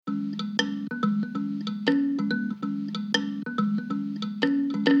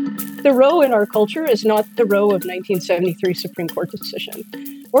The Roe in our culture is not the Roe of 1973 Supreme Court decision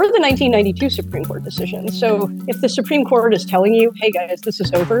or the 1992 Supreme Court decision. So if the Supreme Court is telling you, hey guys, this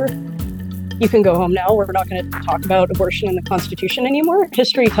is over, you can go home now, we're not going to talk about abortion in the Constitution anymore,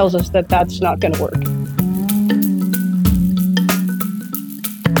 history tells us that that's not going to work.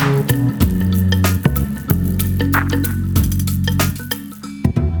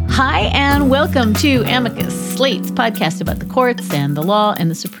 Hi, and welcome to Amicus, Slate's podcast about the courts and the law and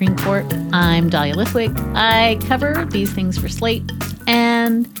the Supreme Court. I'm Dahlia Lithwick. I cover these things for Slate.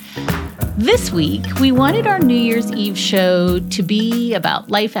 And this week, we wanted our New Year's Eve show to be about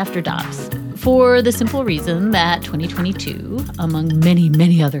life after Dobbs, for the simple reason that 2022, among many,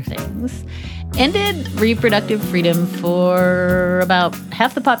 many other things, ended reproductive freedom for about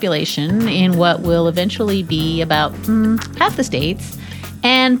half the population in what will eventually be about half the states,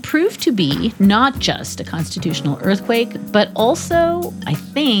 and proved to be not just a constitutional earthquake, but also, I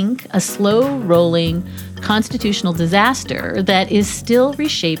think, a slow-rolling constitutional disaster that is still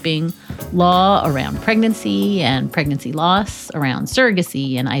reshaping law around pregnancy and pregnancy loss, around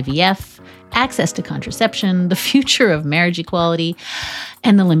surrogacy and IVF, access to contraception, the future of marriage equality,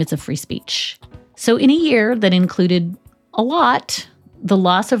 and the limits of free speech. So in a year that included a lot, the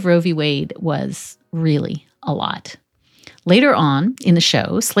loss of Roe v. Wade was really a lot. Later on in the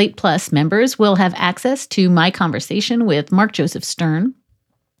show, Slate Plus members will have access to my conversation with Mark Joseph Stern.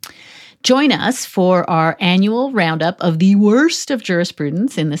 Join us for our annual roundup of the worst of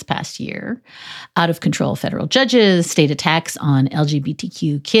jurisprudence in this past year. Out of control federal judges, state attacks on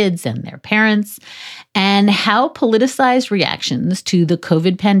LGBTQ kids and their parents, and how politicized reactions to the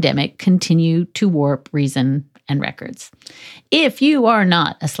COVID pandemic continue to warp reason and records. If you are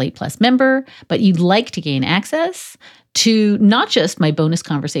not a Slate Plus member, but you'd like to gain access to not just my bonus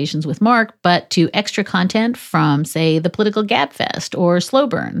conversations with Mark, but to extra content from, say, the Political Gabfest or Slow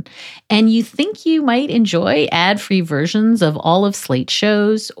Burn, and you think you might enjoy ad-free versions of all of Slate's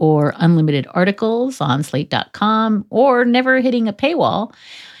shows or unlimited articles on slate.com or never hitting a paywall,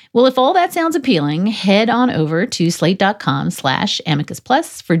 well, if all that sounds appealing, head on over to slate.com/amicus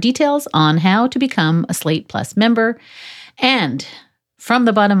plus for details on how to become a Slate Plus member. And from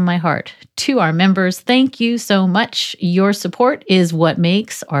the bottom of my heart, to our members, thank you so much. Your support is what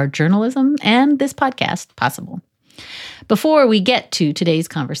makes our journalism and this podcast possible. Before we get to today's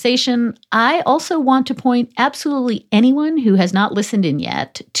conversation, I also want to point absolutely anyone who has not listened in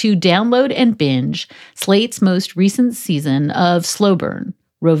yet to download and binge Slate's most recent season of Slow Burn,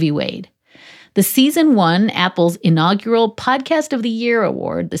 Roe v. Wade. The season won Apple's inaugural Podcast of the Year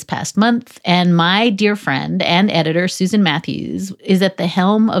award this past month, and my dear friend and editor, Susan Matthews, is at the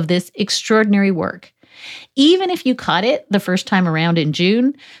helm of this extraordinary work. Even if you caught it the first time around in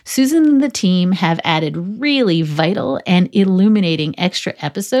June, Susan and the team have added really vital and illuminating extra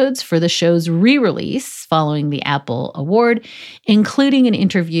episodes for the show's re-release following the Apple Award, including an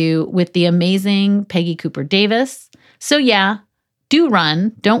interview with the amazing Peggy Cooper Davis. So yeah, do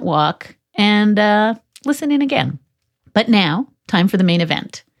run, don't walk, and listen in again. But now, time for the main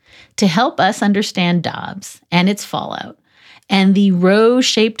event. To help us understand Dobbs and its fallout and the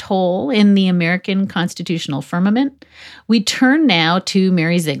Roe-shaped hole in the American constitutional firmament, we turn now to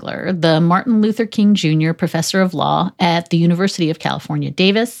Mary Ziegler, the Martin Luther King Jr. Professor of Law at the University of California,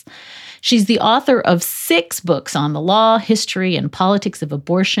 Davis. She's the author of 6 books on the law, history, and politics of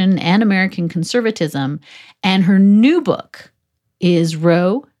abortion and American conservatism, and her new book is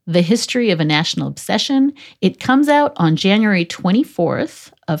Roe, The History of a National Obsession. It comes out on January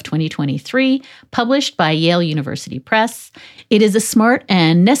 24th of 2023, published by Yale University Press. It is a smart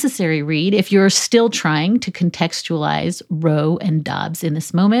and necessary read if you're still trying to contextualize Roe and Dobbs in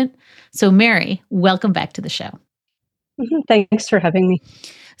this moment. So Mary, welcome back to the show. Thanks for having me.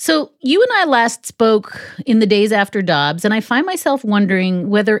 So you and I last spoke in the days after Dobbs, and I find myself wondering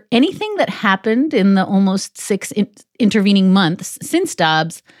whether anything that happened in the almost 6 intervening months since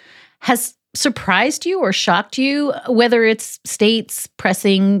Dobbs has surprised you or shocked you, whether it's states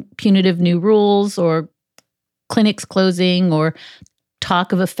pressing punitive new rules or clinics closing or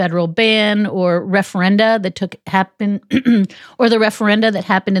talk of a federal ban or referenda that happened or the referenda that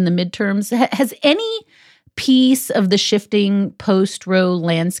happened in the midterms. Has any piece of the shifting post-Roe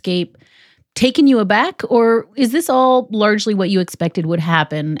landscape taken you aback, or is this all largely what you expected would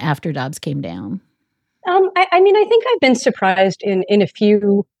happen after Dobbs came down? I think I've been surprised in a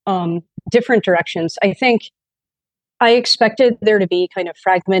few different directions. I think I expected there to be kind of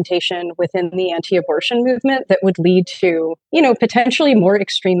fragmentation within the anti-abortion movement that would lead to, potentially more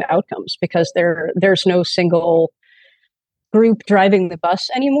extreme outcomes because there's no single group driving the bus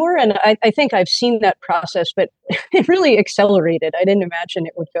anymore. And I think I've seen that process, but it really accelerated. I didn't imagine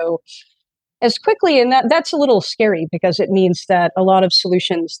it would go as quickly. And that's a little scary because it means that a lot of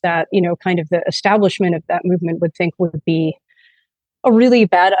solutions that, kind of the establishment of that movement would think would be a really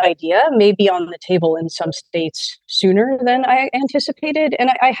bad idea may be on the table in some states sooner than I anticipated. And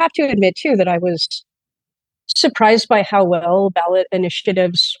I have to admit, too, that I was surprised by how well ballot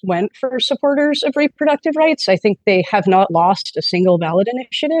initiatives went for supporters of reproductive rights. I think they have not lost a single ballot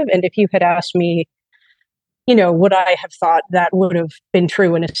initiative. And if you had asked me, would I have thought that would have been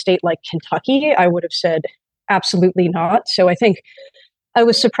true in a state like Kentucky, I would have said absolutely not. So I think I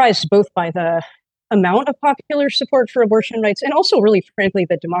was surprised both by the amount of popular support for abortion rights and also, really frankly,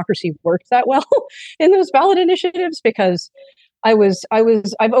 that democracy worked that well in those ballot initiatives, because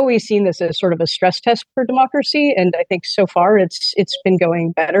I've always seen this as sort of a stress test for democracy. And I think so far it's been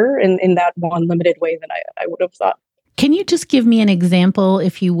going better in that one limited way than I would have thought. Can you just give me an example,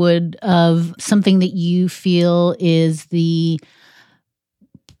 if you would, of something that you feel is the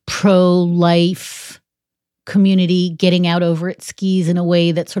pro-life community getting out over its skis in a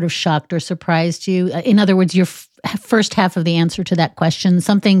way that sort of shocked or surprised you? In other words, your first half of the answer to that question,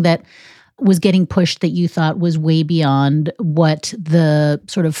 something that was getting pushed that you thought was way beyond what the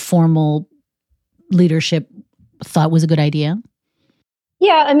sort of formal leadership thought was a good idea?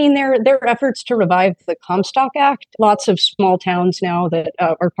 Yeah, I mean, there are efforts to revive the Comstock Act. Lots of small towns now that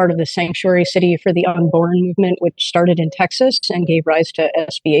are part of the sanctuary city for the unborn movement, which started in Texas and gave rise to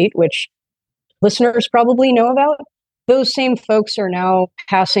SB 8, which listeners probably know about. Those same folks are now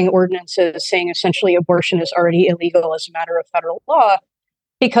passing ordinances saying essentially abortion is already illegal as a matter of federal law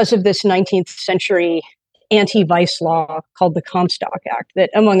because of this 19th century anti-vice law called the Comstock Act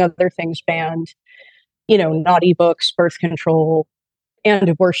that, among other things, banned, naughty books, birth control, and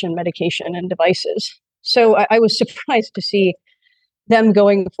abortion medication and devices. So I was surprised to see them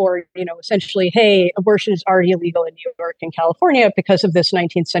going for, essentially, hey, abortion is already illegal in New York and California because of this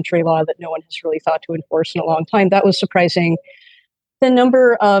 19th century law that no one has really thought to enforce in a long time. That was surprising. The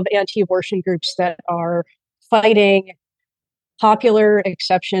number of anti-abortion groups that are fighting popular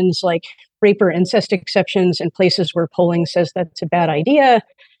exceptions like rape or incest exceptions in places where polling says that's a bad idea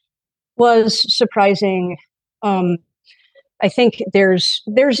was surprising. I think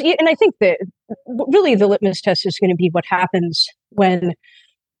and I think that really the litmus test is going to be what happens when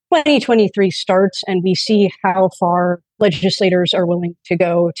 2023 starts and we see how far legislators are willing to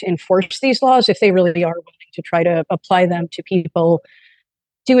go to enforce these laws, if they really are willing to try to apply them to people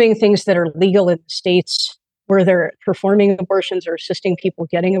doing things that are legal in the states where they're performing abortions or assisting people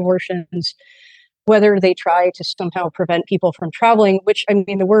getting abortions, whether they try to somehow prevent people from traveling, which, I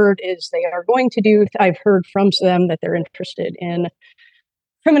mean, the word is they are going to do. I've heard from them that they're interested in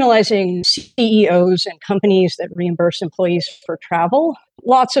criminalizing CEOs and companies that reimburse employees for travel.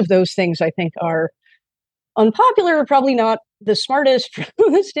 Lots of those things, I think, are unpopular, probably not the smartest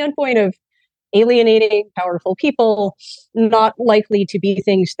from the standpoint of alienating powerful people, not likely to be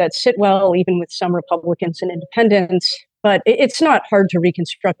things that sit well even with some Republicans and independents. But it's not hard to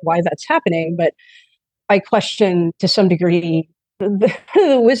reconstruct why that's happening. But I question to some degree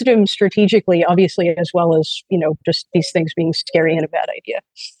the wisdom strategically, obviously, as well as, just these things being scary and a bad idea.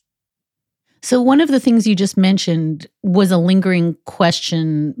 So one of the things you just mentioned was a lingering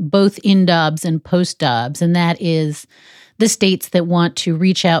question, both in Dobbs and post Dobbs, and that is the states that want to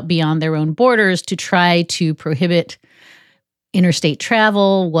reach out beyond their own borders to try to prohibit interstate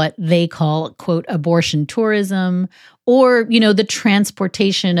travel, what they call, quote, abortion tourism, or, the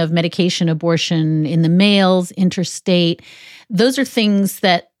transportation of medication abortion in the mails, interstate. Those are things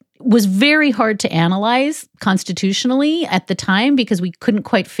that was very hard to analyze constitutionally at the time because we couldn't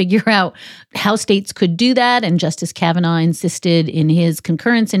quite figure out how states could do that. And Justice Kavanaugh insisted in his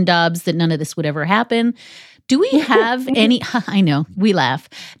concurrence in Dobbs that none of this would ever happen. Do we have any, I know, we laugh.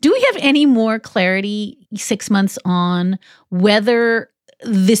 Do we have any more clarity 6 months on whether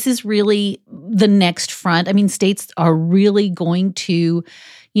this is really the next front? I mean, states are really going to,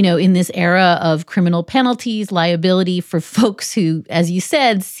 in this era of criminal penalties, liability for folks who, as you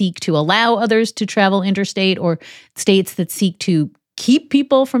said, seek to allow others to travel interstate, or states that seek to keep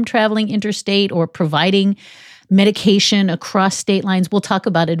people from traveling interstate or providing medication across state lines. We'll talk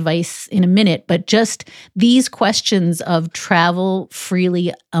about advice in a minute, but just these questions of travel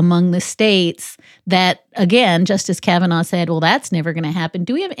freely among the states that, again, Justice Kavanaugh said, well, that's never going to happen.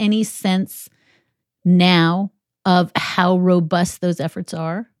 Do we have any sense now of how robust those efforts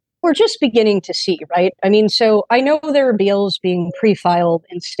are? We're just beginning to see, right? I mean, so I know there are bills being pre-filed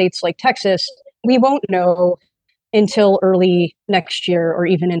in states like Texas. We won't know until early next year or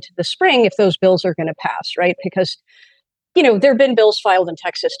even into the spring if those bills are going to pass, right? Because there have been bills filed in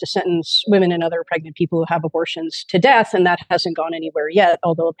Texas to sentence women and other pregnant people who have abortions to death, and that hasn't gone anywhere yet,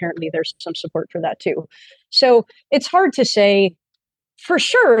 although apparently there's some support for that too. So it's hard to say for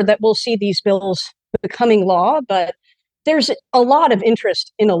sure that we'll see these bills becoming law, but there's a lot of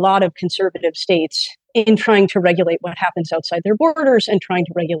interest in a lot of conservative states in trying to regulate what happens outside their borders and trying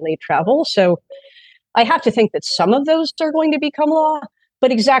to regulate travel. So I have to think that some of those are going to become law.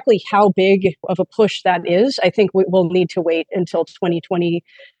 But exactly how big of a push that is, I think we'll need to wait until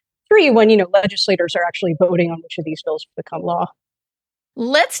 2023 when, legislators are actually voting on which of these bills become law.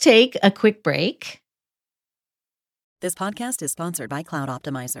 Let's take a quick break. This podcast is sponsored by Cloud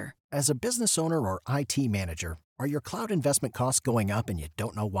Optimizer. As a business owner or IT manager, are your cloud investment costs going up and you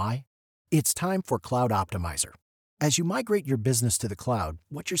don't know why? It's time for Cloud Optimizer. As you migrate your business to the cloud,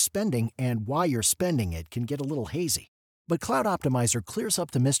 what you're spending and why you're spending it can get a little hazy. But Cloud Optimizer clears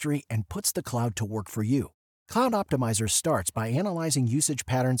up the mystery and puts the cloud to work for you. Cloud Optimizer starts by analyzing usage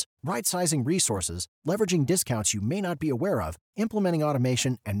patterns, right-sizing resources, leveraging discounts you may not be aware of, implementing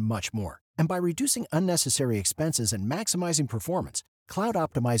automation, and much more. And by reducing unnecessary expenses and maximizing performance, Cloud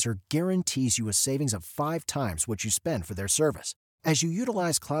Optimizer guarantees you a savings of 5 times what you spend for their service. As you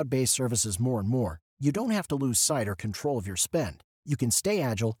utilize cloud-based services more and more, you don't have to lose sight or control of your spend. You can stay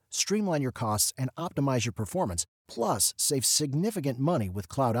agile, streamline your costs, and optimize your performance, plus save significant money with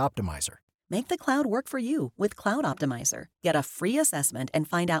Cloud Optimizer. Make the cloud work for you with Cloud Optimizer. Get a free assessment and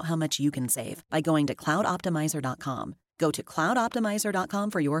find out how much you can save by going to cloudoptimizer.com. Go to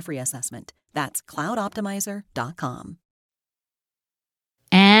cloudoptimizer.com for your free assessment. That's cloudoptimizer.com.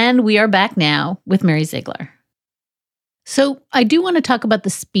 And we are back now with Mary Ziegler. So I do want to talk about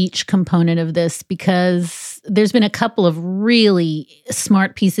the speech component of this because there's been a couple of really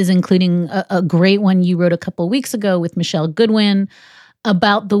smart pieces, including a great one you wrote a couple of weeks ago with Michelle Goodwin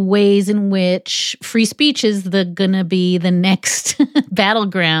about the ways in which free speech is going to be the next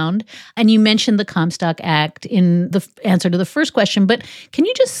battleground. And you mentioned the Comstock Act in the answer to the first question, but can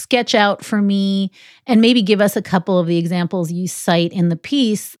you just sketch out for me and maybe give us a couple of the examples you cite in the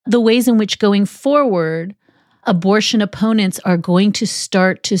piece, the ways in which going forward, abortion opponents are going to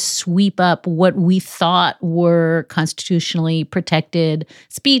start to sweep up what we thought were constitutionally protected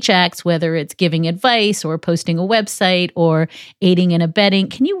speech acts, whether it's giving advice or posting a website or aiding and abetting.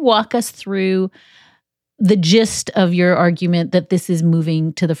 Can you walk us through the gist of your argument that this is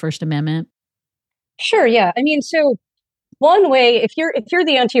moving to the First Amendment? Sure, yeah. So one way, if you're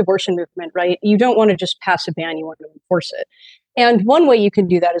the anti-abortion movement, right, you don't want to just pass a ban, you want to enforce it. And one way you can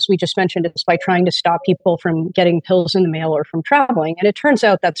do that, as we just mentioned, is by trying to stop people from getting pills in the mail or from traveling. And it turns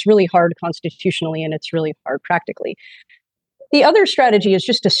out that's really hard constitutionally, and it's really hard practically. The other strategy is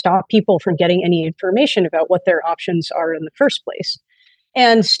just to stop people from getting any information about what their options are in the first place.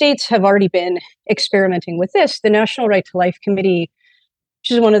 And states have already been experimenting with this. The National Right to Life Committee,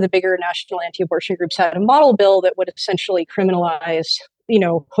 which is one of the bigger national anti-abortion groups, had a model bill that would essentially criminalize,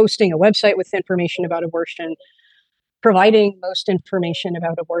 hosting a website with information about abortion, providing most information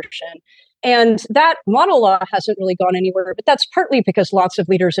about abortion. And that model law hasn't really gone anywhere, but that's partly because lots of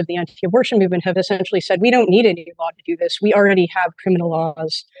leaders of the anti-abortion movement have essentially said, we don't need a new law to do this. We already have criminal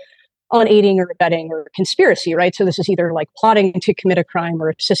laws on aiding or abetting or conspiracy, right? So this is either like plotting to commit a crime or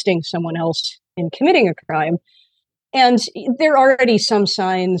assisting someone else in committing a crime. And there are already some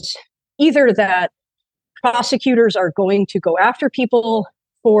signs either that prosecutors are going to go after people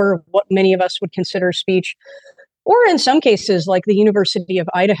for what many of us would consider speech, or in some cases, like the University of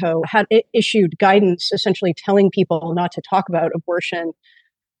Idaho had issued guidance essentially telling people not to talk about abortion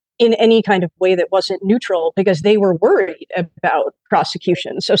in any kind of way that wasn't neutral because they were worried about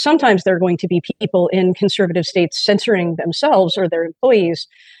prosecution. So sometimes there are going to be people in conservative states censoring themselves or their employees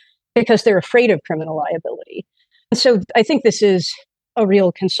because they're afraid of criminal liability. And so I think this is a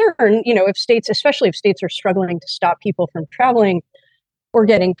real concern, if states, especially if states are struggling to stop people from traveling or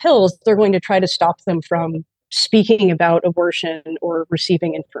getting pills, they're going to try to stop them from speaking about abortion or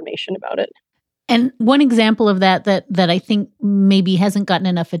receiving information about it. And one example of that I think maybe hasn't gotten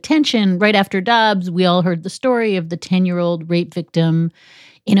enough attention, right after Dobbs, we all heard the story of the 10-year-old rape victim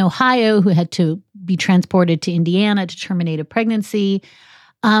in Ohio who had to be transported to Indiana to terminate a pregnancy.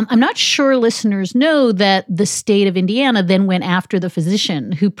 I'm not sure listeners know that the state of Indiana then went after the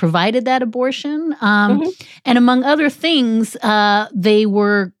physician who provided that abortion. And among other things, they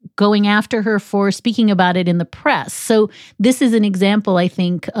were going after her for speaking about it in the press. So this is an example, I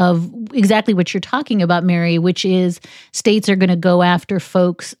think, of exactly what you're talking about, Mary, which is states are going to go after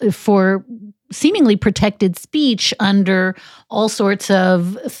folks for seemingly protected speech under all sorts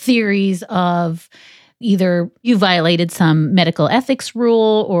of theories of either you violated some medical ethics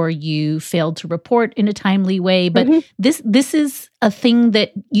rule or you failed to report in a timely way. But this is a thing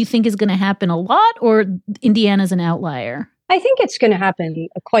that you think is going to happen a lot, or Indiana's an outlier? I think it's going to happen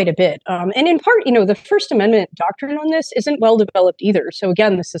quite a bit. And in part, the First Amendment doctrine on this isn't well developed either. So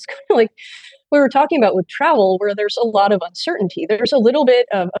again, this is kind of like we were talking about with travel, where there's a lot of uncertainty. There's a little bit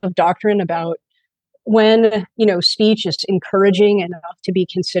of doctrine about when, speech is encouraging enough to be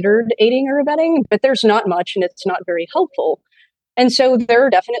considered aiding or abetting, but there's not much and it's not very helpful. And so there are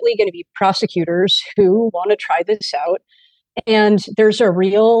definitely going to be prosecutors who want to try this out. And there's a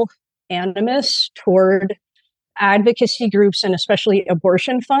real animus toward advocacy groups and especially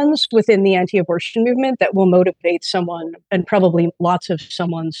abortion funds within the anti-abortion movement that will motivate someone, and probably lots of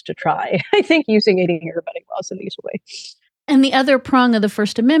someones, to try, I think, using aiding or abetting laws in these ways. And the other prong of the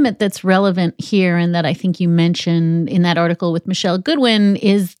First Amendment that's relevant here, and that I think you mentioned in that article with Michelle Goodwin,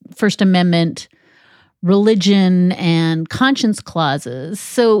 is First Amendment religion and conscience clauses.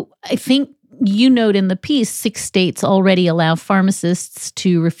 So I think you note in the piece, 6 states already allow pharmacists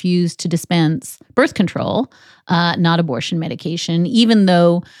to refuse to dispense birth control, not abortion medication, even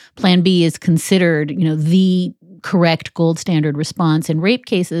though Plan B is considered, the correct gold standard response in rape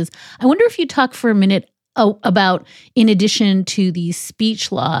cases. I wonder if you talk for a minute about, in addition to these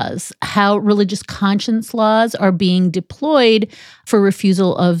speech laws, how religious conscience laws are being deployed for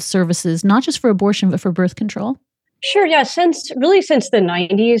refusal of services, not just for abortion, but for birth control. Sure. Yeah. Since the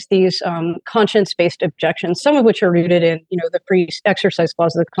 90s, these conscience-based objections, some of which are rooted in, the free exercise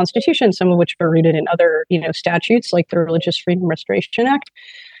clause of the Constitution, some of which are rooted in other, statutes like the Religious Freedom Restoration Act,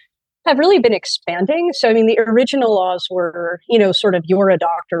 have really been expanding. So, the original laws were, sort of, you're a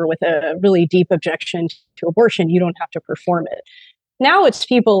doctor with a really deep objection to abortion, you don't have to perform it. Now it's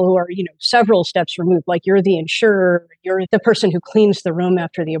people who are, several steps removed, like you're the insurer, you're the person who cleans the room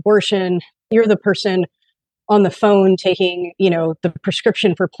after the abortion, you're the person on the phone taking, the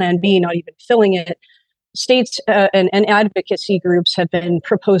prescription for Plan B, not even filling it. States and advocacy groups have been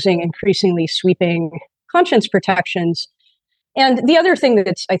proposing increasingly sweeping conscience protections. And the other thing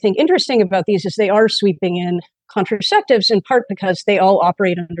that's, I think, interesting about these is they are sweeping in contraceptives, in part because they all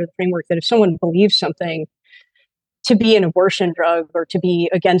operate under the framework that if someone believes something to be an abortion drug or to be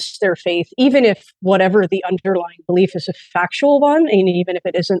against their faith, even if whatever the underlying belief is a factual one, and even if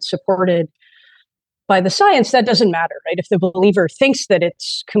it isn't supported by the science, that doesn't matter, right? If the believer thinks that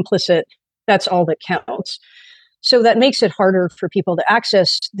it's complicit, that's all that counts. So that makes it harder for people to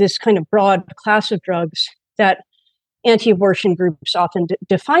access this kind of broad class of drugs that anti-abortion groups often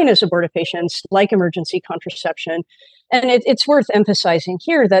define as abortifacients, like emergency contraception. And it's worth emphasizing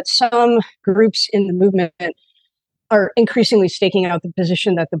here that some groups in the movement are increasingly staking out the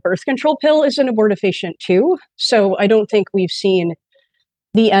position that the birth control pill is an abortifacient too. So I don't think we've seen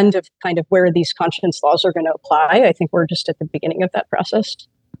the end of kind of where these conscience laws are going to apply. I think we're just at the beginning of that process.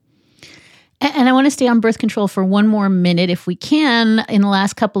 And I want to stay on birth control for one more minute, if we can. In the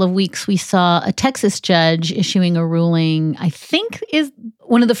last couple of weeks, we saw a Texas judge issuing a ruling, I think is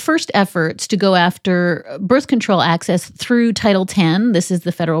one of the first efforts to go after birth control access through Title X. This is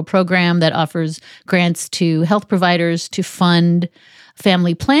the federal program that offers grants to health providers to fund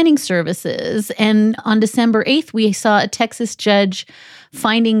family planning services. And on December 8th, we saw a Texas judge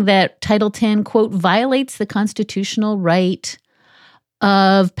finding that Title X, quote, violates the constitutional right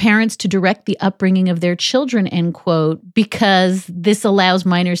of parents to direct the upbringing of their children, end quote, because this allows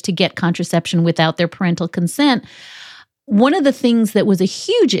minors to get contraception without their parental consent. One of the things that was a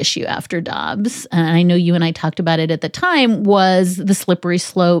huge issue after Dobbs, and I know you and I talked about it at the time, was the slippery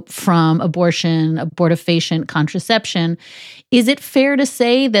slope from abortion, abortifacient contraception. Is it fair to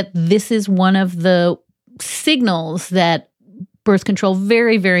say that this is one of the signals that birth control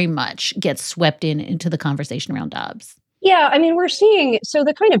very, very much gets swept into the conversation around Dobbs? Yeah, we're seeing, so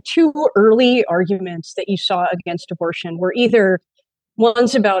the kind of 2 early arguments that you saw against abortion were either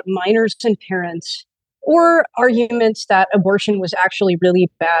ones about minors and parents, or arguments that abortion was actually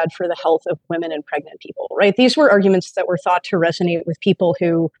really bad for the health of women and pregnant people, right? These were arguments that were thought to resonate with people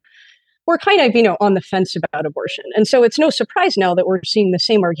who were kind of, on the fence about abortion. And so it's no surprise now that we're seeing the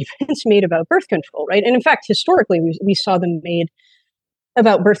same arguments made about birth control, right? And in fact, historically, we saw them made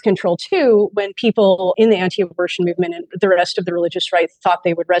about birth control too, when people in the anti-abortion movement and the rest of the religious right thought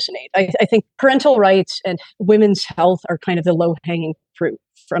they would resonate. I think parental rights and women's health are kind of the low-hanging fruit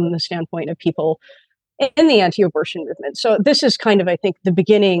from the standpoint of people in the anti-abortion movement. So this is kind of, I think, the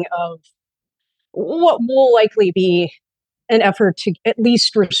beginning of what will likely be an effort to at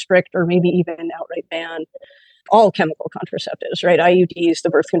least restrict or maybe even outright ban all chemical contraceptives, right? IUDs, the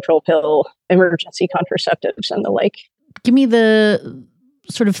birth control pill, emergency contraceptives, and the like. Give me the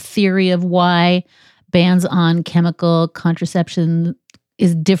sort of theory of why bans on chemical contraception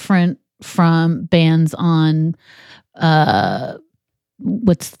is different from bans on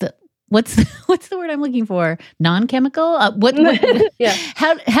what's the word I'm looking for? Non-chemical? Yeah.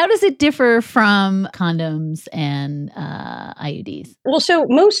 How does it differ from condoms and IUDs? Well, so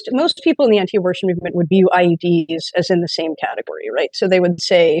most people in the anti-abortion movement would view IUDs as in the same category, right? So they would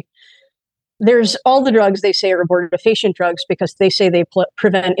say there's all the drugs they say are abortifacient drugs because they say they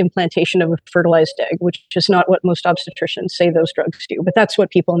prevent implantation of a fertilized egg, which is not what most obstetricians say those drugs do. But that's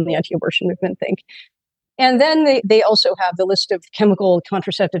what people in the anti-abortion movement think. And then they also have the list of chemical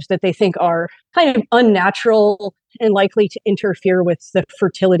contraceptives that they think are kind of unnatural and likely to interfere with the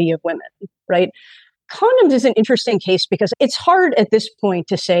fertility of women, right? Condoms is an interesting case because it's hard at this point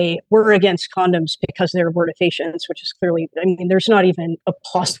to say we're against condoms because they're abortifacients, which is clearly, I mean, there's not even a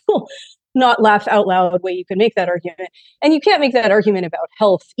possible not laugh out loud way you can make that argument. And you can't make that argument about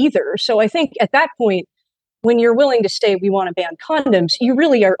health either. So I think at that point, when you're willing to say we want to ban condoms, you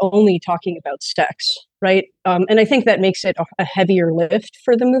really are only talking about sex, right? And I think that makes it a heavier lift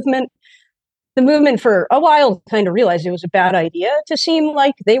for the movement. The movement for a while kind of realized it was a bad idea to seem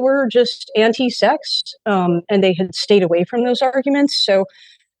like they were just anti-sex, and they had stayed away from those arguments. So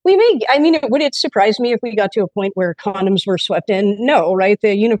would it surprise me if we got to a point where condoms were swept in? No, right?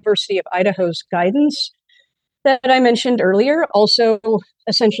 The University of Idaho's guidance that I mentioned earlier also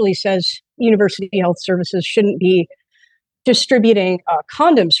essentially says university health services shouldn't be distributing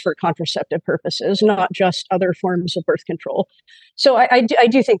condoms for contraceptive purposes, not just other forms of birth control. So I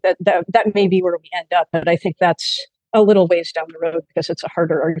do think that may be where we end up, but I think that's a little ways down the road because it's a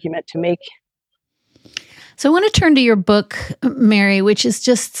harder argument to make. So I want to turn to your book, Mary, which is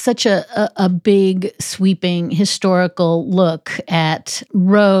just such a big, sweeping historical look at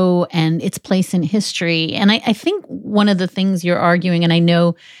Roe and its place in history. And I think one of the things you're arguing, and I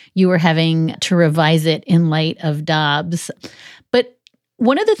know you were having to revise it in light of Dobbs, but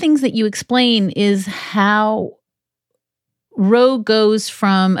one of the things that you explain is how Roe goes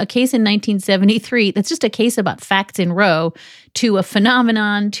from a case in 1973 that's just a case about facts in Roe to a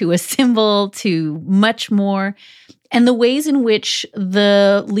phenomenon, to a symbol, to much more. And the ways in which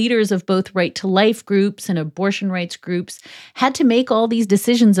the leaders of both right to life groups and abortion rights groups had to make all these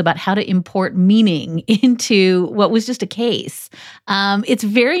decisions about how to import meaning into what was just a case. It's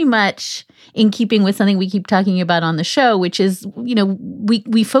very much in keeping with something we keep talking about on the show, which is,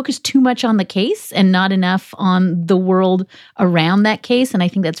 we focus too much on the case and not enough on the world around that case. And I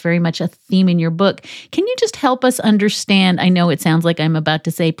think that's very much a theme in your book. Can you just help us understand? I know it sounds like I'm about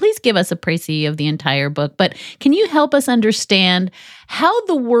to say, please give us a précis of the entire book, but can you help us understand how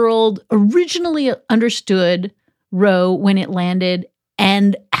the world originally understood Roe when it landed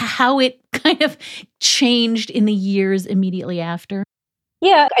and how it kind of changed in the years immediately after?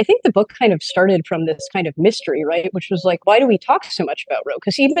 Yeah, I think the book kind of started from this kind of mystery, right? Which was like, why do we talk so much about Roe?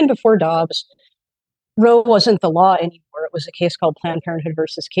 Because even before Dobbs, Roe wasn't the law anymore. It was a case called Planned Parenthood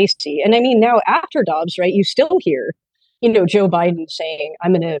versus Casey. And I mean, now after Dobbs, right, you still hear, Joe Biden saying,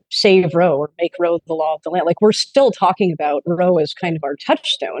 I'm going to save Roe or make Roe the law of the land. Like, we're still talking about Roe as kind of our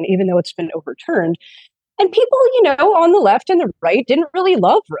touchstone, even though it's been overturned. And people, on the left and the right didn't really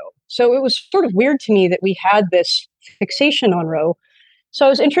love Roe. So it was sort of weird to me that we had this fixation on Roe. So I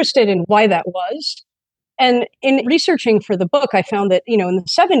was interested in why that was. And in researching for the book, I found that, in the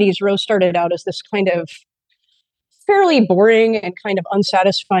 70s, Roe started out as this kind of fairly boring and kind of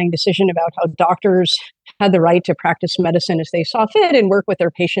unsatisfying decision about how doctors had the right to practice medicine as they saw fit and work with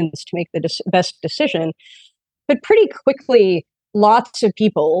their patients to make the best decision. But pretty quickly, lots of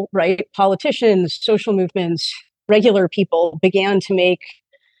people, right, politicians, social movements, regular people began to make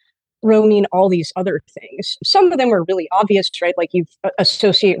Roe mean all these other things. Some of them are really obvious, right? Like you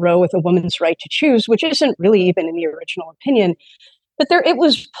associate Roe with a woman's right to choose, which isn't really even in the original opinion. But it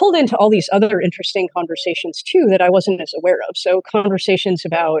was pulled into all these other interesting conversations too that I wasn't as aware of. So conversations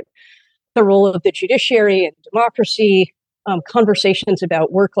about the role of the judiciary and democracy, conversations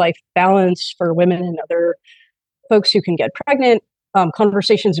about work-life balance for women and other folks who can get pregnant,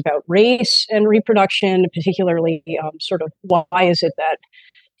 conversations about race and reproduction, particularly sort of why is it that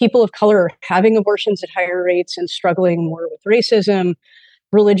people of color are having abortions at higher rates and struggling more with racism,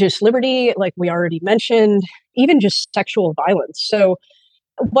 religious liberty, like we already mentioned, even just sexual violence. So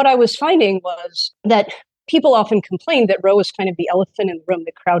what I was finding was that people often complained that Roe was kind of the elephant in the room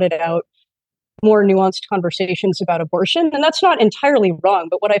that crowded out more nuanced conversations about abortion. And that's not entirely wrong.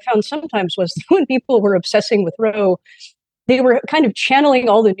 But what I found sometimes was when people were obsessing with Roe, they were kind of channeling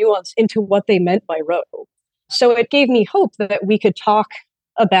all the nuance into what they meant by Roe. So it gave me hope that we could talk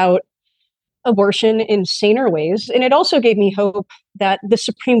about abortion in saner ways. And it also gave me hope that the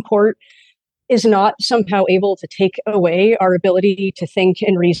Supreme Court is not somehow able to take away our ability to think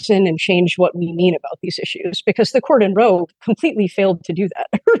and reason and change what we mean about these issues, because the court in Roe completely failed to do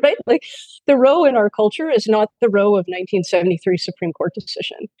that, right? Like, the Roe in our culture is not the Roe of 1973 Supreme Court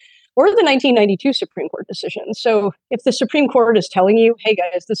decision or the 1992 Supreme Court decision. So if the Supreme Court is telling you, hey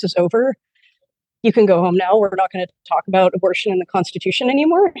guys, this is over, you can go home now, we're not going to talk about abortion in the Constitution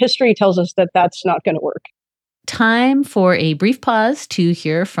anymore, history tells us that that's not going to work. Time for a brief pause to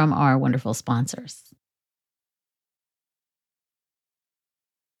hear from our wonderful sponsors.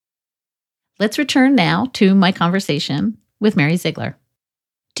 Let's return now to my conversation with Mary Ziegler.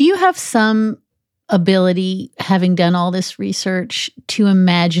 Do you have some ability, having done all this research, to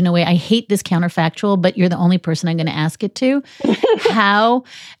imagine a way, I hate this counterfactual, but you're the only person I'm going to ask it to, how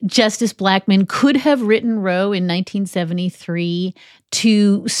Justice Blackmun could have written Roe in 1973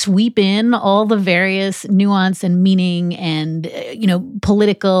 to sweep in all the various nuance and meaning and,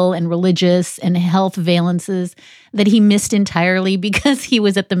 political and religious and health valences that he missed entirely because he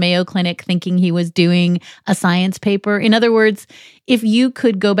was at the Mayo Clinic thinking he was doing a science paper? In other words, if you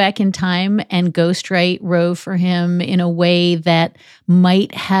could go back in time and ghostwrite Roe for him in a way that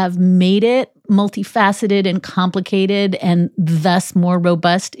might have made it multifaceted and complicated and thus more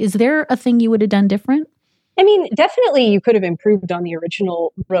robust, is there a thing you would have done different? I mean, definitely you could have improved on the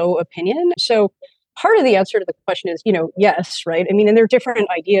original Roe opinion. So part of the answer to the question is, yes, right? I mean, and there are different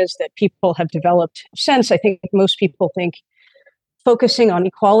ideas that people have developed since. I think most people think focusing on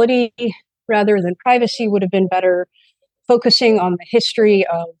equality rather than privacy would have been better. Focusing on the history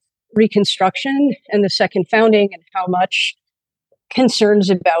of Reconstruction and the Second Founding and how much concerns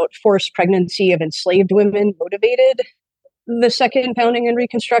about forced pregnancy of enslaved women motivated the Second Founding and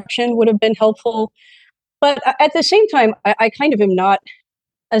Reconstruction would have been helpful. But at the same time, I kind of am not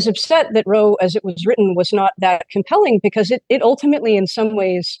as upset that Roe, as it was written, was not that compelling, because it ultimately, in some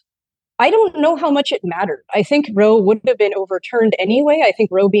ways, I don't know how much it mattered. I think Roe would have been overturned anyway. I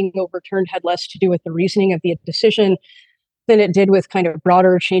think Roe being overturned had less to do with the reasoning of the decision than it did with kind of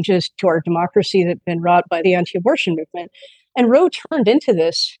broader changes to our democracy that have been wrought by the anti-abortion movement. And Roe turned into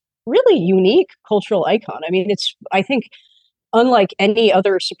this really unique cultural icon. I mean, I think, unlike any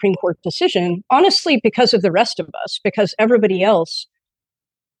other Supreme Court decision, honestly, because of the rest of us, because everybody else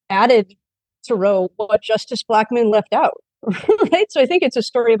added to Roe what Justice Blackmun left out, right? So I think it's a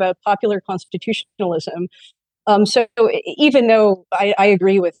story about popular constitutionalism. So even though I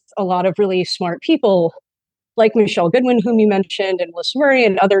agree with a lot of really smart people, like Michelle Goodwin, whom you mentioned, and Melissa Murray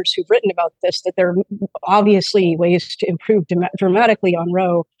and others who've written about this, that there are obviously ways to improve dramatically on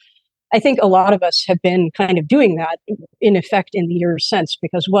Roe, I think a lot of us have been kind of doing that in effect in the years since,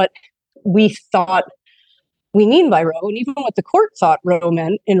 because what we thought we mean by Roe, and even what the court thought Roe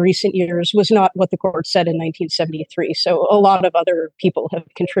meant in recent years, was not what the court said in 1973. So a lot of other people have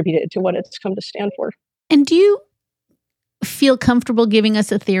contributed to what it's come to stand for. And do you feel comfortable giving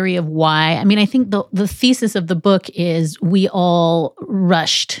us a theory of why? I mean, I think the thesis of the book is we all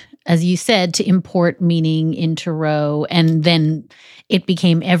rushed, as you said, to import meaning into Roe, and then it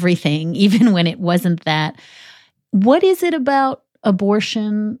became everything, even when it wasn't that. What is it about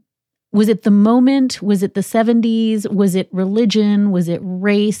abortion? Was it the moment? Was it the 70s? Was it religion? Was it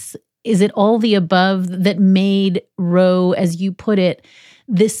race? Is it all the above that made Roe, as you put it,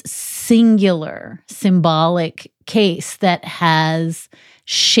 this singular symbolic case that has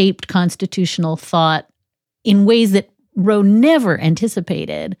shaped constitutional thought in ways that Roe never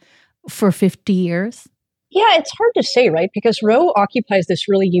anticipated for 50 years? Yeah, it's hard to say, right? Because Roe occupies this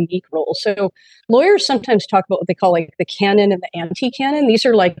really unique role. So lawyers sometimes talk about what they call like the canon and the anti-canon. These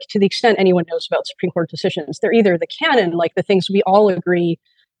are, like, to the extent anyone knows about Supreme Court decisions, they're either the canon, like the things we all agree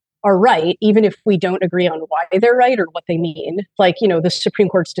are right, even if we don't agree on why they're right or what they mean, like, the Supreme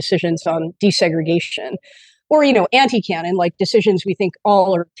Court's decisions on desegregation, or, anti-canon, like decisions we think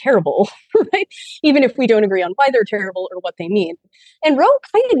all are terrible, right? Even if we don't agree on why they're terrible or what they mean. And Roe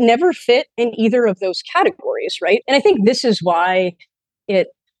kind of never fit in either of those categories, right? And I think this is why it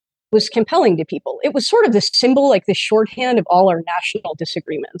was compelling to people. It was sort of the symbol, like the shorthand of all our national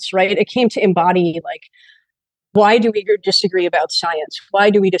disagreements, right? It came to embody, like, why do we disagree about science? Why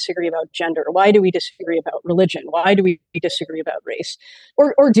do we disagree about gender? Why do we disagree about religion? Why do we disagree about race?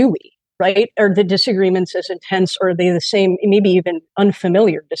 Or do we? Right? Are the disagreements as intense, or are they the same, maybe even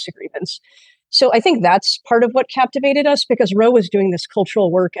unfamiliar disagreements? So I think that's part of what captivated us, because Roe was doing this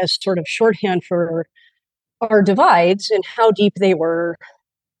cultural work as sort of shorthand for our divides and how deep they were,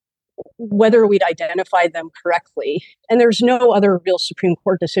 whether we'd identified them correctly. And there's no other real Supreme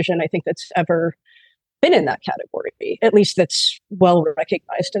Court decision, I think, that's ever been in that category, at least that's well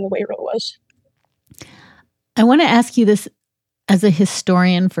recognized in the way Roe was. I want to ask you this as a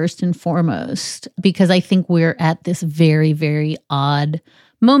historian first and foremost, because I think we're at this very, very odd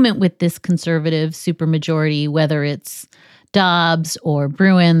moment with this conservative supermajority, whether it's Dobbs or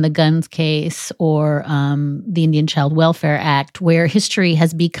Bruen, the guns case, or the Indian Child Welfare Act, where history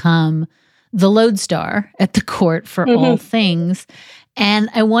has become the lodestar at the court for all things. And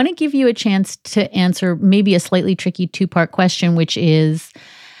I want to give you a chance to answer maybe a slightly tricky two-part question, which is,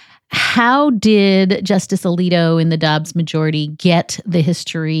 how did Justice Alito in the Dobbs majority get the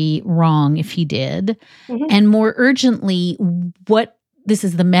history wrong, if he did? And more urgently, this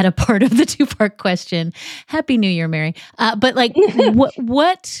is the meta part of the two-part question. Happy New Year, Mary. But like,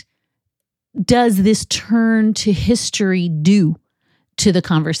 what does this turn to history do to the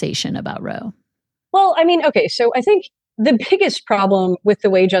conversation about Roe? Well, I mean, okay, so I think the biggest problem with the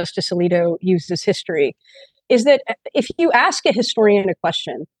way Justice Alito uses history is that if you ask a historian a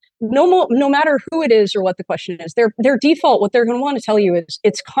question, no matter who it is or what the question is, their default, what they're going to want to tell you is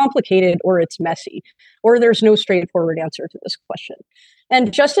it's complicated or it's messy, or there's no straightforward answer to this question.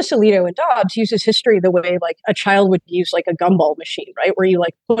 And Justice Alito in Dobbs uses history the way like a child would use like a gumball machine, right? Where you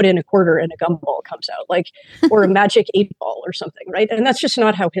like put in a quarter and a gumball comes out, like, or a magic 8-ball or something, right? And that's just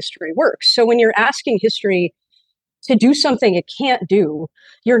not how history works. So when you're asking history to do something it can't do,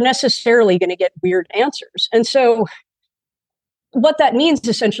 you're necessarily going to get weird answers. And so what that means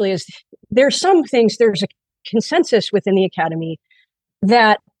essentially is there's a consensus within the academy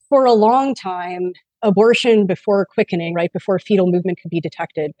that for a long time, abortion before quickening, right, before fetal movement could be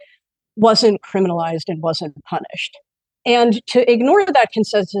detected, wasn't criminalized and wasn't punished. And to ignore that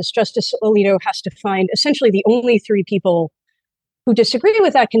consensus, Justice Alito has to find essentially the only 3 people who disagree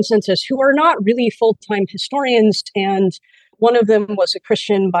with that consensus, who are not really full-time historians. And one of them was a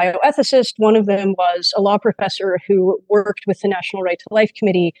Christian bioethicist. One of them was a law professor who worked with the National Right to Life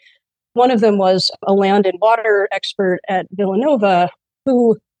Committee. One of them was a land and water expert at Villanova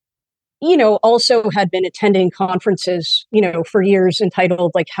who, also had been attending conferences, for years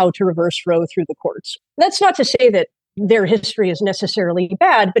entitled like How to Reverse Roe Through the Courts. That's not to say that their history is necessarily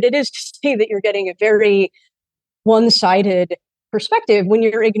bad, but it is to say that you're getting a very one-sided perspective when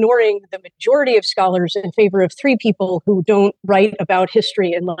you're ignoring the majority of scholars in favor of 3 people who don't write about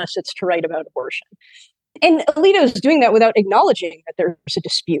history unless it's to write about abortion. And Alito's doing that without acknowledging that there's a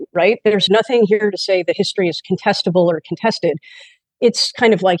dispute, right? There's nothing here to say the history is contestable or contested. It's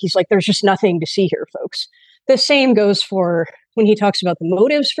kind of like, he's like, there's just nothing to see here, folks. The same goes for when he talks about the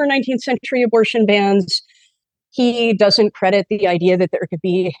motives for 19th century abortion bans. He doesn't credit the idea that there could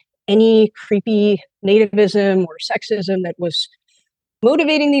be any creepy nativism or sexism that was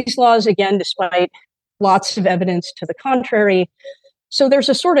motivating these laws, again, despite lots of evidence to the contrary. So there's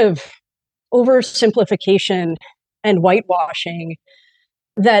a sort of oversimplification and whitewashing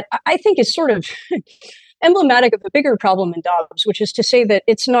that I think is sort of emblematic of a bigger problem in Dobbs, which is to say that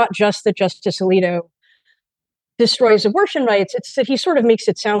it's not just that Justice Alito destroys abortion rights, it's that he sort of makes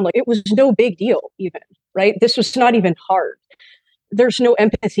it sound like it was no big deal even, right? This was not even hard. There's no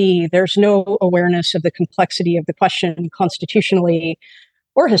empathy, there's no awareness of the complexity of the question constitutionally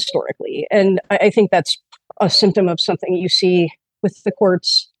or historically. And I think that's a symptom of something you see with the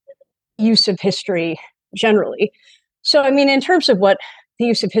court's use of history generally. So, I mean, in terms of what the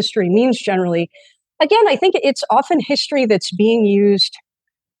use of history means generally, again, I think it's often history that's being used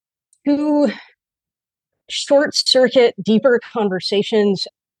to short circuit deeper conversations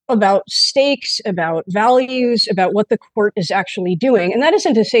about stakes, about values, about what the court is actually doing. And that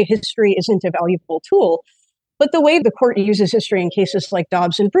isn't to say history isn't a valuable tool, but the way the court uses history in cases like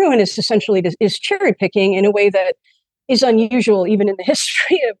Dobbs and Bruen is essentially is cherry picking in a way that is unusual even in the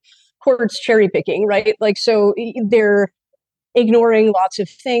history of courts cherry picking, right? Like, so they're ignoring lots of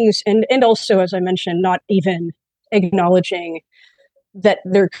things and also, as I mentioned, not even acknowledging that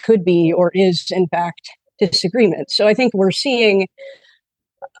there could be or is in fact disagreement. So I think we're seeing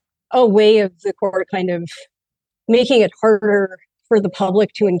a way of the court kind of making it harder for the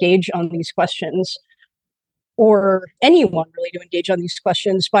public to engage on these questions, or anyone really to engage on these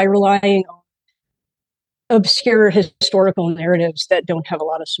questions, by relying on obscure historical narratives that don't have a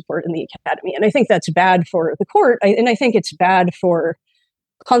lot of support in the academy. And I think that's bad for the court. And I think it's bad for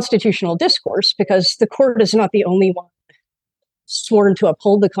constitutional discourse, because the court is not the only one sworn to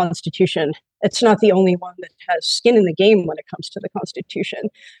uphold the Constitution. It's not the only one that has skin in the game when it comes to the Constitution.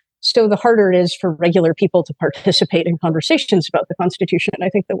 So the harder it is for regular people to participate in conversations about the Constitution, I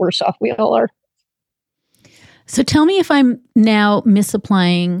think the worse off we all are. So tell me if I'm now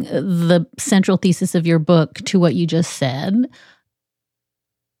misapplying the central thesis of your book to what you just said.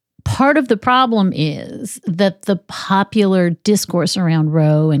 Part of the problem is that the popular discourse around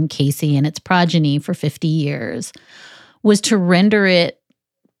Roe and Casey and its progeny for 50 years was to render it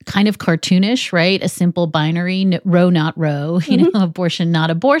kind of cartoonish, right? A simple binary, Roe, not Roe, abortion, not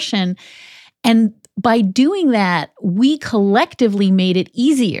abortion. And by doing that, we collectively made it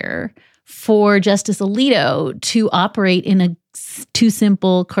easier for Justice Alito to operate in a too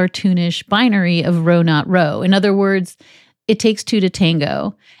simple, cartoonish binary of Roe, not Roe. In other words, it takes two to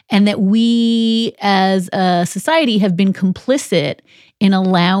tango, and that we as a society have been complicit in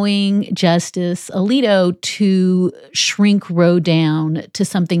allowing Justice Alito to shrink Roe down to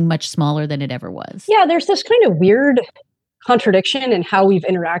something much smaller than it ever was. Yeah, there's this kind of weird contradiction in how we've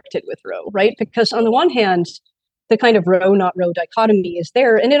interacted with Roe, right? Because on the one hand, the kind of Roe, not Roe dichotomy is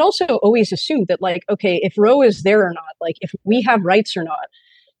there. And it also always assumed that, like, okay, if Roe is there or not, like if we have rights or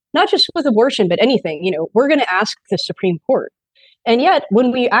not just with abortion, but anything, we're going to ask the Supreme Court. And yet,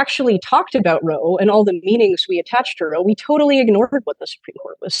 when we actually talked about Roe and all the meanings we attached to Roe, we totally ignored what the Supreme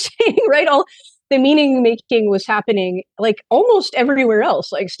Court was saying, right? All the meaning making was happening like almost everywhere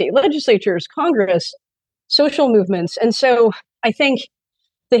else, like state legislatures, Congress, social movements. And so I think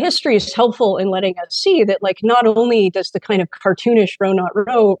the history is helpful in letting us see that, like, not only does the kind of cartoonish Roe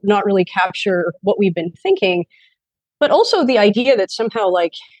not really capture what we've been thinking, but also the idea that somehow,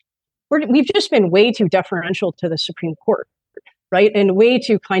 like, we've just been way too deferential to the Supreme Court, right? And way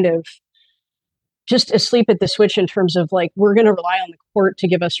too kind of just asleep at the switch in terms of, like, we're going to rely on the court to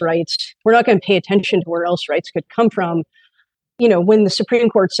give us rights. We're not going to pay attention to where else rights could come from. When the Supreme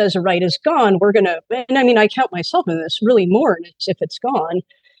Court says a right is gone, we're going to, and I mean, I count myself in this, really mourn as if it's gone,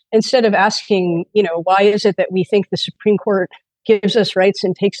 instead of asking, why is it that we think the Supreme Court gives us rights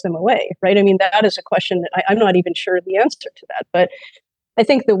and takes them away, right? I mean, that is a question that I'm not even sure the answer to that. But I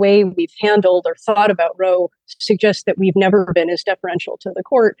think the way we've handled or thought about Roe suggests that we've never been as deferential to the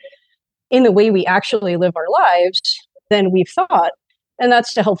court in the way we actually live our lives than we've thought. And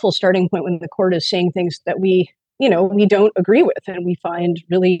that's a helpful starting point when the court is saying things that we don't agree with and we find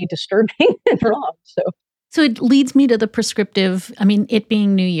really disturbing and wrong. So it leads me to the prescriptive, it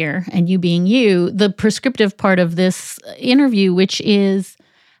being New Year and you being you, the prescriptive part of this interview, which is,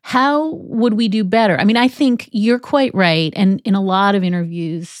 how would we do better? I think you're quite right. And in a lot of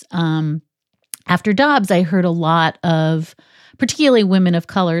interviews after Dobbs, I heard a lot of particularly women of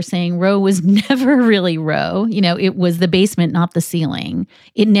color saying Roe was never really Roe. It was the basement, not the ceiling.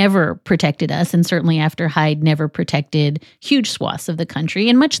 It never protected us. And certainly after Hyde never protected huge swaths of the country.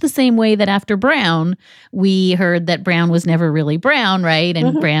 In much the same way that after Brown, we heard that Brown was never really Brown, right?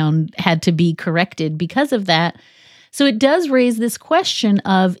 And Brown had to be corrected because of that. So it does raise this question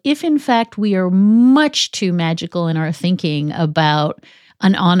of if, in fact, we are much too magical in our thinking about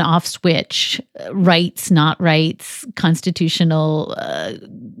an on-off switch, rights, not rights, constitutional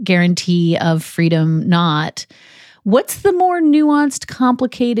guarantee of freedom, not. What's the more nuanced,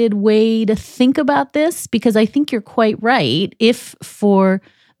 complicated way to think about this? Because I think you're quite right. If for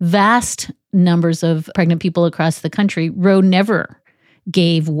vast numbers of pregnant people across the country, Roe never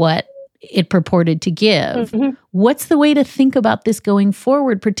gave what it purported to give. What's the way to think about this going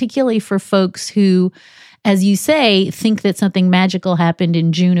forward, particularly for folks who, as you say, think that something magical happened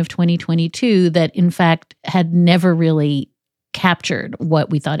in June of 2022 that, in fact, had never really captured what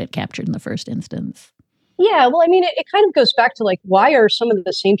we thought it captured in the first instance? Yeah, well, it kind of goes back to, like, why are some of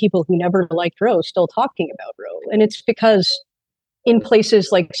the same people who never liked Roe still talking about Roe? And it's because in places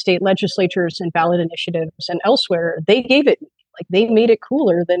like state legislatures and ballot initiatives and elsewhere, they gave it, like, they made it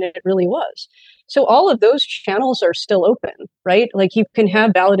cooler than it really was. So all of those channels are still open, right? Like, you can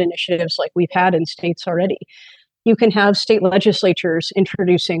have ballot initiatives like we've had in states already. You can have state legislatures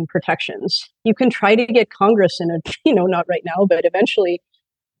introducing protections. You can try to get Congress in not right now, but eventually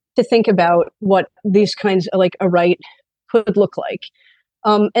to think about what these kinds of, like, a right could look like.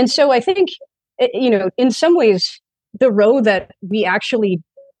 And so I think, in some ways, the Roe that we actually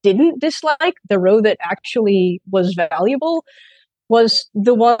didn't dislike, the Roe that actually was valuable, was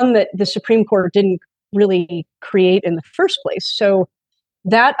the one that the Supreme Court didn't really create in the first place. So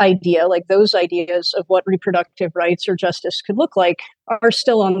that idea, like those ideas of what reproductive rights or justice could look like, are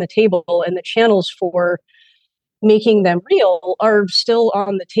still on the table, and the channels for making them real are still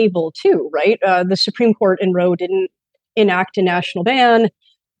on the table too, right? The Supreme Court in Roe didn't enact a national ban,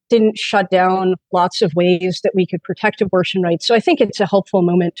 didn't shut down lots of ways that we could protect abortion rights. So I think it's a helpful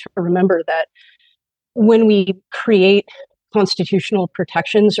moment to remember that when we create constitutional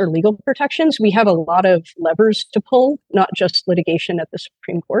protections or legal protections, we have a lot of levers to pull, not just litigation at the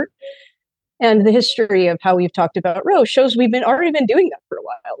Supreme Court. And the history of how we've talked about Roe shows we've already been doing that for a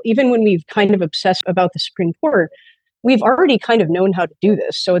while. Even when we've kind of obsessed about the Supreme Court, we've already kind of known how to do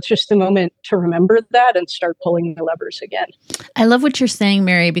this. So it's just the moment to remember that and start pulling the levers again. I love what you're saying,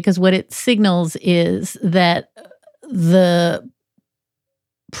 Mary, because what it signals is that the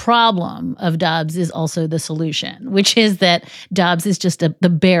problem of Dobbs is also the solution, which is that Dobbs is just the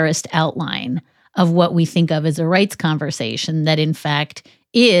barest outline of what we think of as a rights conversation that in fact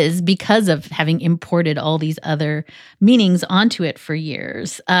is, because of having imported all these other meanings onto it for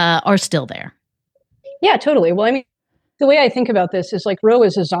years, are still there. Yeah, totally. Well, I mean, the way I think about this is like Roe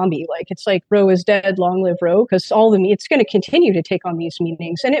is a zombie. Like it's like Roe is dead, long live Roe, because it's going to continue to take on these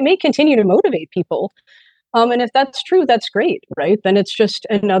meanings, and it may continue to motivate people. And if that's true, that's great, right? Then it's just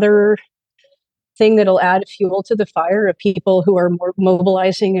another thing that'll add fuel to the fire of people who are more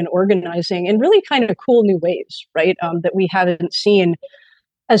mobilizing and organizing in really kind of cool new ways, right? That we haven't seen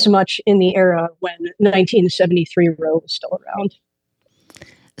as much in the era when 1973 Roe was still around.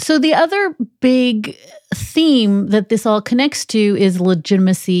 So the other big theme that this all connects to is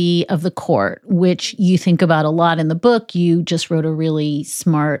legitimacy of the court, which you think about a lot in the book. You just wrote a really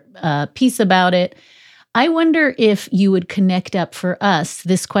smart piece about it. I wonder if you would connect up for us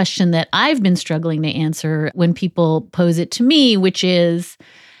this question that I've been struggling to answer when people pose it to me, which is,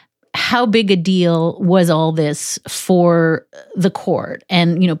 how big a deal was all this for the court?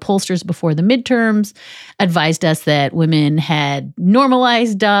 And, pollsters before the midterms advised us that women had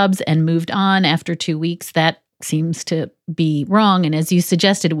normalized Dobbs and moved on after 2 weeks. That seems to be wrong. And as you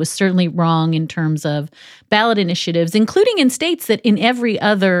suggested, it was certainly wrong in terms of ballot initiatives, including in states that in every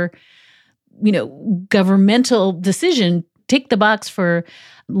other, governmental decision tick the box for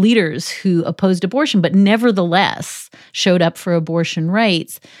leaders who opposed abortion, but nevertheless showed up for abortion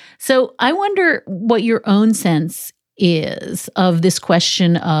rights. So I wonder what your own sense is of this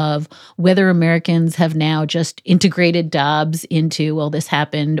question of whether Americans have now just integrated Dobbs into, well, this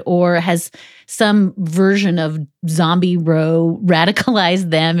happened, or has some version of zombie Roe radicalized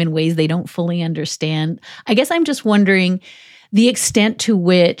them in ways they don't fully understand. I guess I'm just wondering the extent to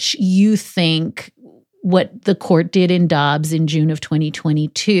which you think what the court did in Dobbs in June of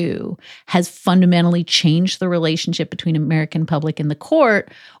 2022 has fundamentally changed the relationship between American public and the court,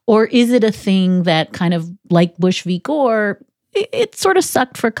 or is it a thing that kind of like Bush v. Gore, it sort of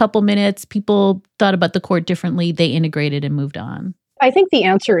sucked for a couple minutes, people thought about the court differently, they integrated and moved on? I think the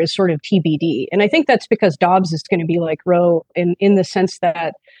answer is sort of TBD. And I think that's because Dobbs is going to be like Roe in the sense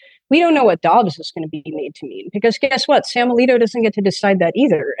that we don't know what Dobbs is going to be made to mean, because guess what? Sam Alito doesn't get to decide that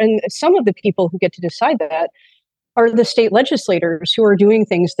either. And some of the people who get to decide that are the state legislators who are doing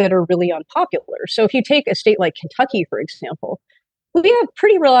things that are really unpopular. So if you take a state like Kentucky, for example, we have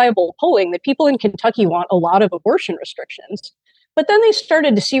pretty reliable polling that people in Kentucky want a lot of abortion restrictions. But then they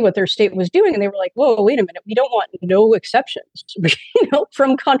started to see what their state was doing, and they were like, whoa, wait a minute, we don't want no exceptions,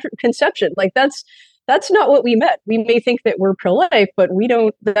 from conception. Like that's not what we meant. We may think that we're pro-life, but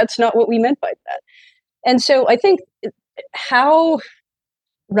that's not what we meant by that. And so I think how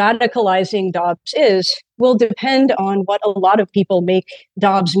radicalizing Dobbs will depend on what a lot of people make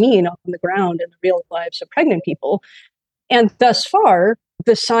Dobbs mean on the ground in the real lives of pregnant people. And thus far,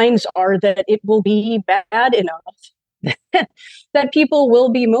 the signs are that it will be bad enough that people will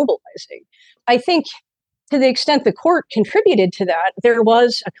be mobilizing. I think to the extent the court contributed to that, there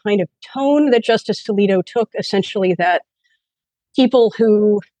was a kind of tone that Justice Alito took, essentially that people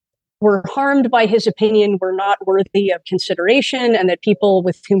who were harmed by his opinion were not worthy of consideration, and that people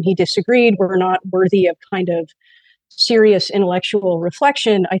with whom he disagreed were not worthy of kind of serious intellectual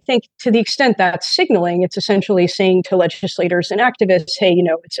reflection. I think to the extent that's signaling, it's essentially saying to legislators and activists, hey,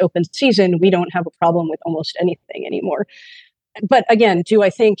 it's open season. We don't have a problem with almost anything anymore. But again, do I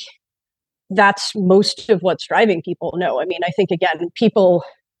think that's most of what's driving people? No. I mean, I think, again, people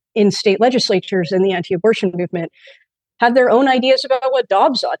in state legislatures in the anti-abortion movement have their own ideas about what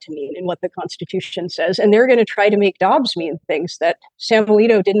Dobbs ought to mean and what the Constitution says. And they're going to try to make Dobbs mean things that Sam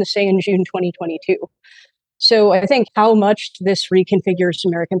Alito didn't say in June 2022. So I think how much this reconfigures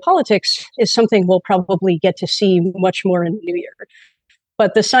American politics is something we'll probably get to see much more in the new year.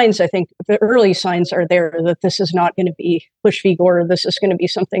 But the signs, I think, the early signs are there that this is not going to be Bush v. Gore. This is going to be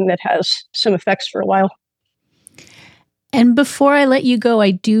something that has some effects for a while. And before I let you go,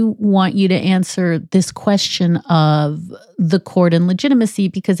 I do want you to answer this question of the court and legitimacy,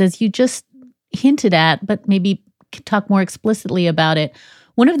 because as you just hinted at, but maybe talk more explicitly about it,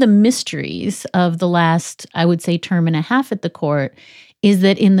 one of the mysteries of the last, I would say, term and a half at the court is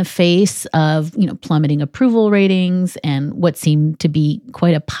that in the face of, plummeting approval ratings and what seemed to be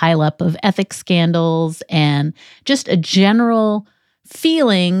quite a pileup of ethics scandals and just a general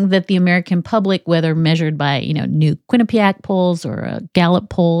feeling that the American public, whether measured by, new Quinnipiac polls or Gallup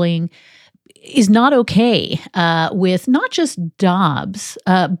polling, is not okay with not just Dobbs,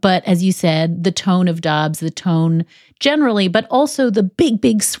 but as you said, the tone of Dobbs, the tone generally, but also the big,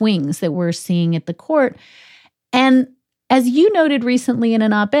 big swings that we're seeing at the court. And as you noted recently in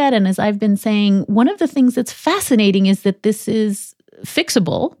an op-ed, and as I've been saying, one of the things that's fascinating is that this is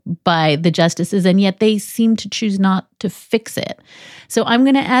fixable by the justices, and yet they seem to choose not to fix it. So I'm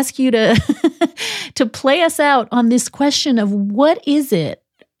going to ask you to to play us out on this question of what is it?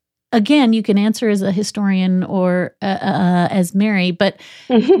 Again, you can answer as a historian or as Mary, but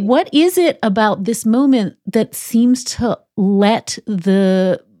what is it about this moment that seems to let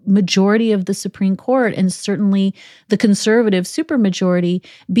the majority of the Supreme Court, and certainly the conservative supermajority,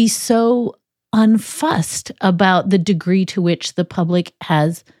 be so unfussed about the degree to which the public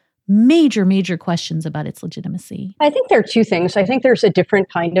has major questions about its legitimacy? I think there are two things. I think there's a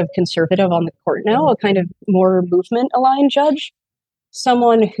different kind of conservative on the court now, a kind of more movement-aligned judge,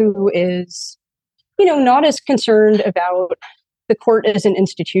 someone who is, not as concerned about the court as an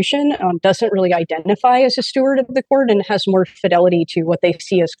institution, doesn't really identify as a steward of the court, and has more fidelity to what they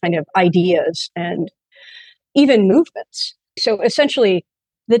see as kind of ideas and even movements. So essentially,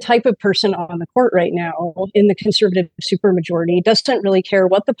 the type of person on the court right now in the conservative supermajority doesn't really care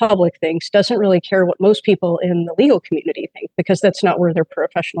what the public thinks, doesn't really care what most people in the legal community think, because that's not where their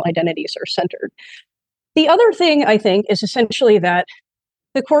professional identities are centered. The other thing, I think, is essentially that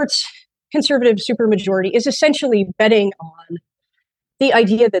the court's conservative supermajority is essentially betting on the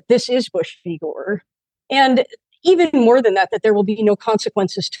idea that this is Bush v. Gore, and even more than that there will be no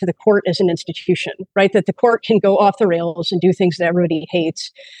consequences to the court as an institution, right? That the court can go off the rails and do things that everybody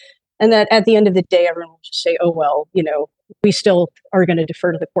hates, and that at the end of the day, everyone will just say, oh, well, we still are going to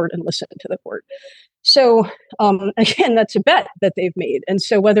defer to the court and listen to the court. So again, that's a bet that they've made. And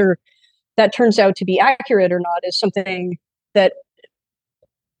so whether that turns out to be accurate or not is something that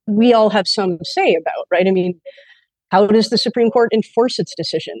we all have some say about, right? I mean, how does the Supreme Court enforce its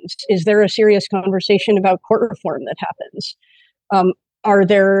decisions? Is there a serious conversation about court reform that happens? Are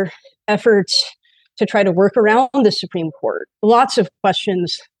there efforts to try to work around the Supreme Court? Lots of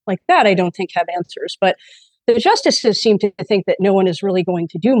questions like that I don't think have answers. But the justices seem to think that no one is really going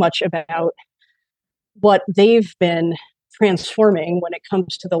to do much about what they've been transforming when it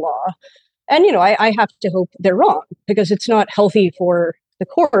comes to the law. And, I have to hope they're wrong, because it's not healthy for the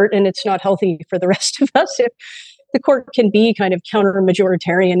court, and it's not healthy for the rest of us if the court can be kind of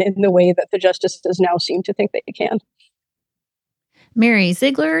counter-majoritarian in the way that the justices now seem to think they can. Mary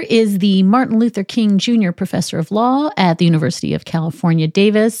Ziegler is the Martin Luther King Jr. Professor of Law at the University of California,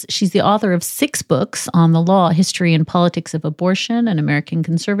 Davis. She's the author of 6 books on the law, history, and politics of abortion and American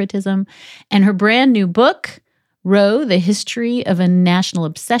conservatism. And her brand new book, Roe, The History of a National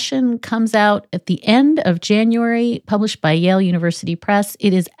Obsession, comes out at the end of January, published by Yale University Press.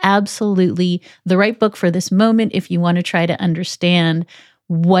 It is absolutely the right book for this moment if you want to try to understand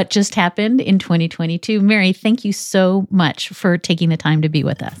what just happened in 2022. Mary, thank you so much for taking the time to be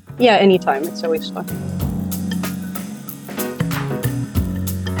with us. Yeah, anytime. It's always fun.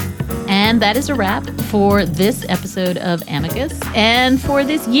 And that is a wrap for this episode of Amicus and for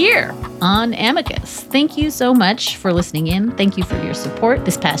this year on Amicus. Thank you so much for listening in. Thank you for your support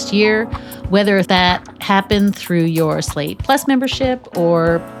this past year, whether that happened through your Slate Plus membership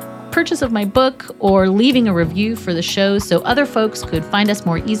or purchase of my book or leaving a review for the show so other folks could find us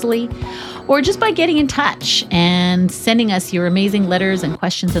more easily, or just by getting in touch and sending us your amazing letters and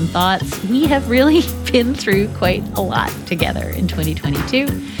questions and thoughts. We have really been through quite a lot together in 2022.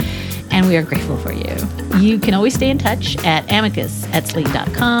 And we are grateful for you. You can always stay in touch at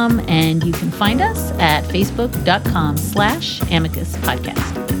amicus@slate.com, and you can find us at facebook.com/Amicus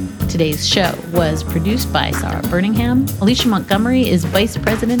Podcast. Today's show was produced by Sarah Birmingham. Alicia Montgomery is Vice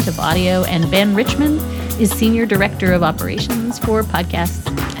President of Audio, and Ben Richmond is Senior Director of Operations for Podcasts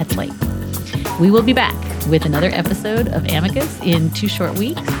at Slate. We will be back with another episode of Amicus in 2 short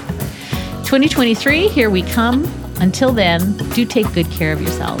weeks. 2023, here we come. Until then, do take good care of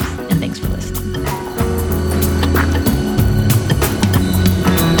yourselves, and thanks for listening.